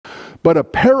But a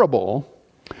parable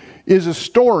is a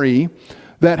story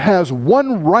that has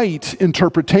one right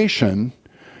interpretation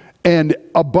and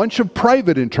a bunch of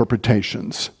private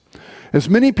interpretations. As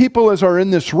many people as are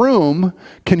in this room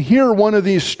can hear one of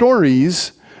these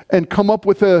stories and come up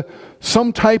with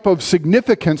some type of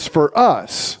significance for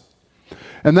us.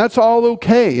 And that's all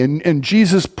okay. And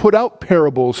Jesus put out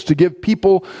parables to give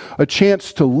people a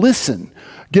chance to listen,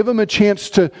 give them a chance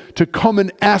to come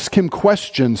and ask him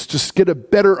questions, to get a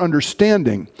better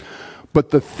understanding.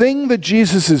 But the thing that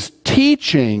Jesus is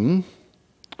teaching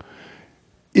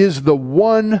is the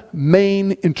one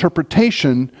main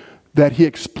interpretation that he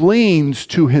explains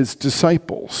to his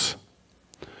disciples.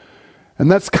 And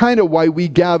that's kind of why we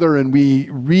gather and we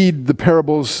read the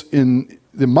parables in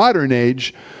the modern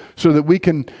age, so that we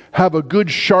can have a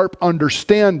good, sharp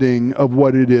understanding of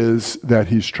what it is that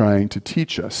he's trying to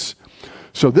teach us.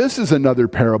 So this is another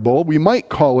parable. We might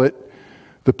call it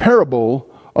the parable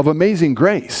of amazing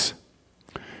grace.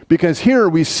 Because here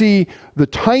we see the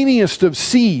tiniest of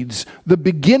seeds, the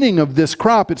beginning of this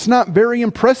crop. It's not very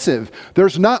impressive.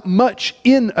 There's not much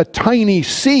in a tiny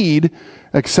seed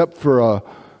except for a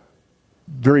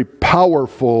very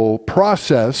powerful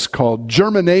process called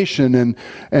germination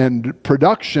and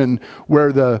production,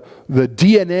 where the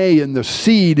DNA in the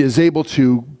seed is able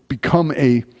to become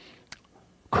a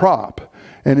crop.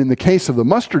 And in the case of the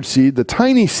mustard seed, the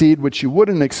tiny seed, which you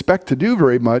wouldn't expect to do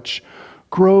very much,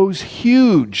 grows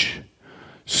huge.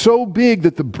 So big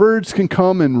that the birds can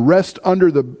come and rest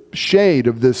under the shade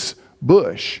of this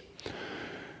bush.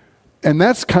 And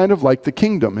that's kind of like the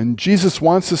kingdom. And Jesus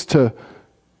wants us to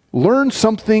learn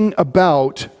something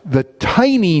about the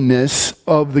tininess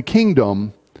of the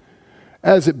kingdom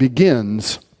as it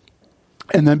begins.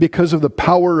 And then because of the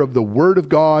power of the Word of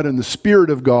God and the Spirit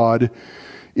of God,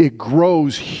 it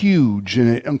grows huge and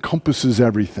it encompasses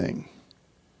everything.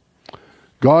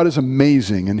 God is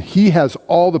amazing, and he has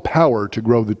all the power to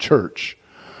grow the church.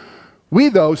 We,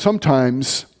 though,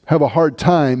 sometimes have a hard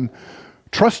time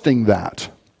trusting that.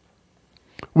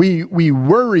 We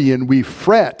worry and we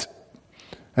fret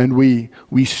and we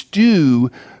stew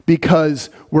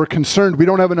because we're concerned we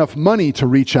don't have enough money to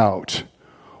reach out,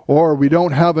 or we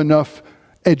don't have enough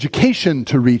education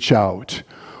to reach out,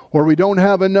 or we don't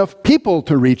have enough people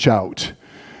to reach out.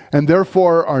 And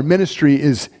therefore, our ministry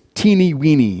is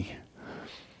teeny-weeny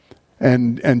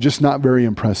and just not very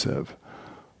impressive.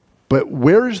 But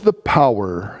where's the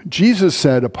power? Jesus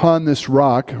said, upon this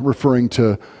rock, referring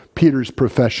to Peter's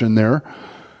profession there,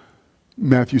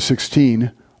 Matthew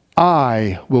 16,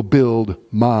 I will build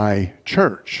my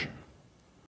church.